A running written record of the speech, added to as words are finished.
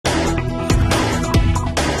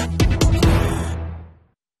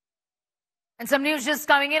And some news just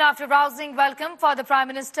coming in after rousing welcome for the Prime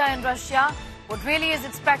Minister in Russia. What really is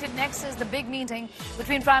expected next is the big meeting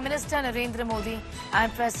between Prime Minister Narendra Modi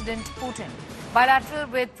and President Putin. Bilateral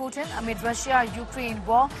with Putin amid Russia-Ukraine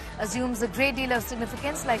war assumes a great deal of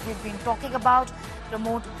significance, like we've been talking about,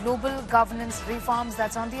 promote global governance reforms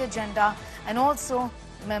that's on the agenda. And also,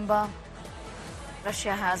 remember,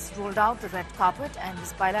 Russia has rolled out the red carpet, and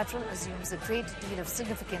this bilateral assumes a great deal of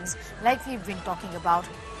significance, like we've been talking about,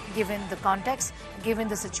 given the context, given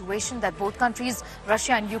the situation that both countries,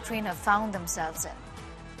 Russia and Ukraine, have found themselves in.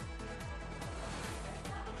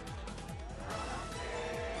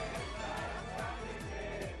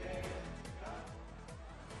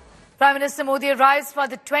 Prime Minister Modi arrives for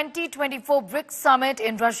the 2024 BRICS summit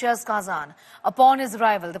in Russia's Kazan. Upon his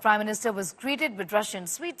arrival, the Prime Minister was greeted with Russian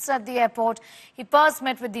sweets at the airport. He first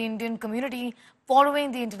met with the Indian community,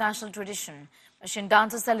 following the international tradition. Russian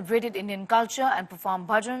dancers celebrated Indian culture and performed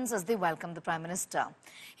bhajans as they welcomed the Prime Minister.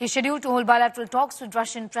 He is scheduled to hold bilateral talks with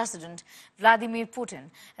Russian President Vladimir Putin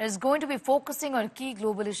and is going to be focusing on key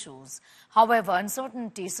global issues. However,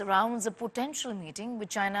 uncertainty surrounds a potential meeting with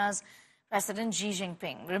China's President Xi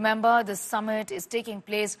Jinping. Remember, this summit is taking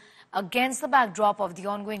place against the backdrop of the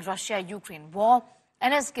ongoing Russia-Ukraine war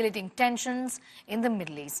and escalating tensions in the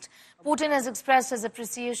Middle East. Putin has expressed his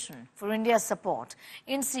appreciation for India's support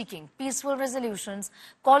in seeking peaceful resolutions,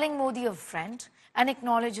 calling Modi a friend, and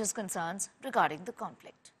acknowledged his concerns regarding the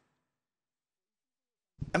conflict.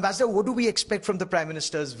 Ambassador, what do we expect from the Prime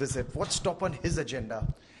Minister's visit? What's top on his agenda?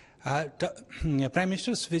 The Prime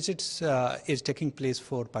Minister's visit is taking place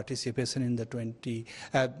for participation in the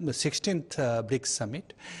 16th BRICS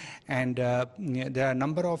summit, and there are a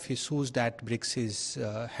number of issues that BRICS is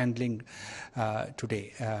handling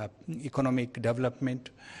today. Economic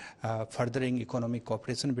development, furthering economic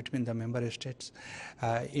cooperation between the member states,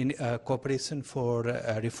 in cooperation for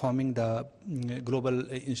reforming the global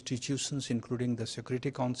institutions, including the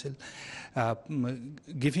Security Council,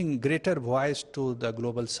 giving greater voice to the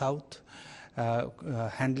global South,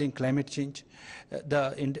 handling climate change.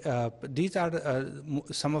 These are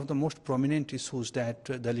some of the most prominent issues that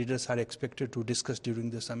the leaders are expected to discuss during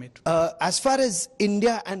the summit. As far as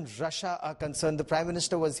India and Russia are concerned, the Prime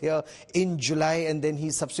Minister was here in July and then he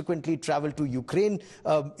subsequently traveled to Ukraine.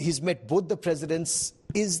 He's met both the presidents.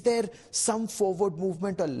 Is there some forward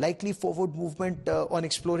movement or likely forward movement on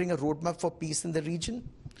exploring a roadmap for peace in the region?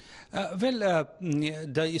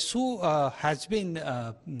 The issue has been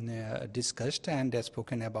discussed and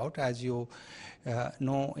spoken about. As you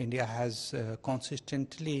know, India has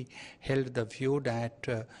consistently held the view that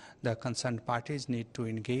the concerned parties need to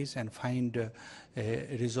engage and find a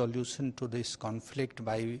resolution to this conflict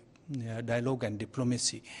by dialogue and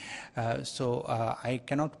diplomacy. So I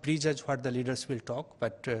cannot prejudge what the leaders will talk,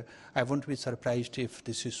 but I won't be surprised if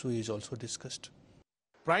this issue is also discussed.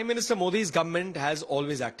 Prime Minister Modi's government has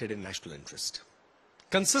always acted in national interest,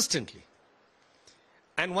 consistently.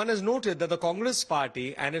 And one has noted that the Congress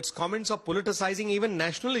party and its comments of politicizing even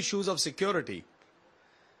national issues of security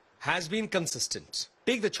has been consistent.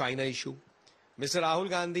 Take the China issue. Mr. Rahul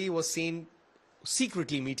Gandhi was seen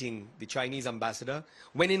secretly meeting the Chinese ambassador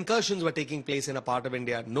when incursions were taking place in a part of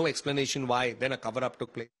India. No explanation why. Then a cover-up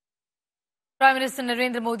took place. Prime Minister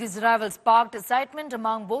Narendra Modi's arrival sparked excitement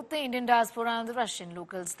among both the Indian diaspora and the Russian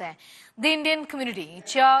locals there. The Indian community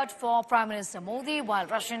cheered for Prime Minister Modi, while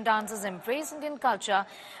Russian dancers embraced Indian culture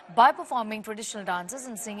by performing traditional dances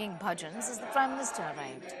and singing bhajans as the Prime Minister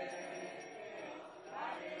arrived.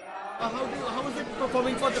 How was it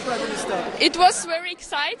performing for the Prime Minister? It was very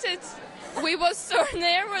excited. We were so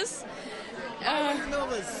nervous. Why were you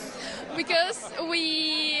nervous? Because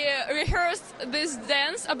we rehearsed this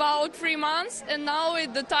dance about 3 months, and now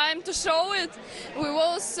it's the time to show it. We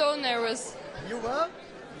were so nervous. You were?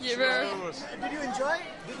 You were. Did you enjoy?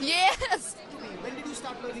 Yes. When did you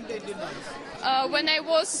start learning the Indian dance? When I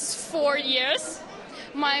was 4 years,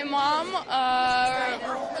 my mom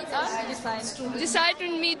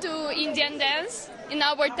decided me to Indian dance in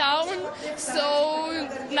our town. So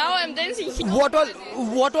now I'm dancing.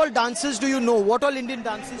 What all dances do you know? What all Indian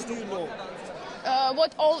dances do you know?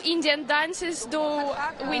 What all Indian dances do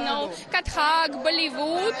we know? Kathak,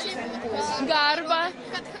 Bollywood, Garba.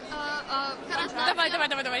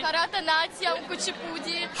 Bharatanatyam,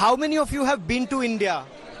 Kuchipudi. How many of you have been to India?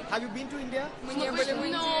 Have you been to India?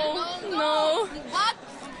 No. What?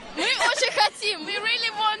 We очень хотим. We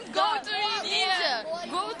really want to go to India.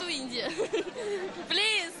 Go to India.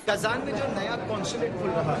 Please. Kazan में जो नया consulate खुल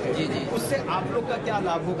रहा है, उससे आप लोग का क्या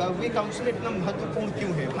लाभ होगा? वे कॉन्सुलेट इतना महत्वपूर्ण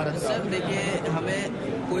क्यों है भारत का? सर देखिए, हमें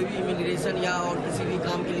कोई भी इमिग्रेशन या और किसी भी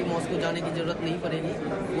काम के लिए मॉस्को जाने की ज़रूरत नहीं पड़ेगी,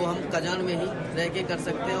 वो हम कजान में ही रह के कर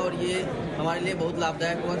सकते हैं। और ये हमारे लिए बहुत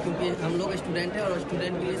लाभदायक होगा, क्योंकि हम लोग स्टूडेंट हैं और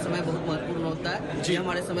स्टूडेंट के लिए समय बहुत महत्वपूर्ण होता है। ये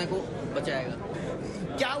हमारे समय को बचाएगा।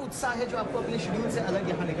 क्या उत्साह है जो आपको अपने शेड्यूल से अलग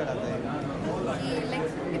यहाँ लेकर आता है?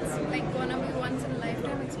 It's like gonna be once in a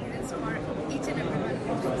lifetime experience for each and every one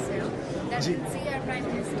of us here that we'll see our Prime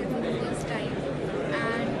Minister for the first time,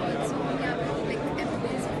 and also हम यहाँ पे like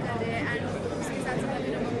MBAs भी कर रहे हैं, and उसके साथ साथ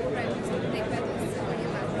अगर हम अपने Prime Minister को देख पाए तो इससे बढ़िया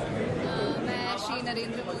बात है। मैं श्री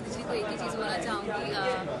नरेंद्र मोदी जी को एक ही चीज़ बोलना चाहूँगी,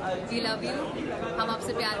 वी लव यू, हम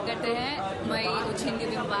आपसे प्यार करते हैं, मैं उछिंग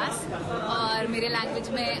विश्वास और मेरे लैंग्वेज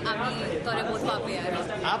में आमी तोरे बहुत पापे यार।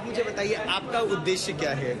 आप मुझे बताइए आपका उद्देश्य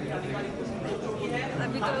क्या है?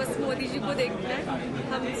 अभी तो बस मोदी जी को देखना है।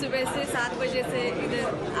 हम सुबह से 7 बजे से इधर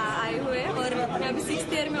आए हुए हैं और मैं अभी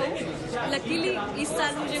 6th ईयर में हूँ। लकीली इस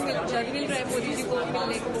साल मुझे मिल रहा है मोदी जी को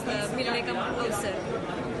मिलने का अवसर।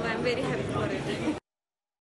 I am very happy for it.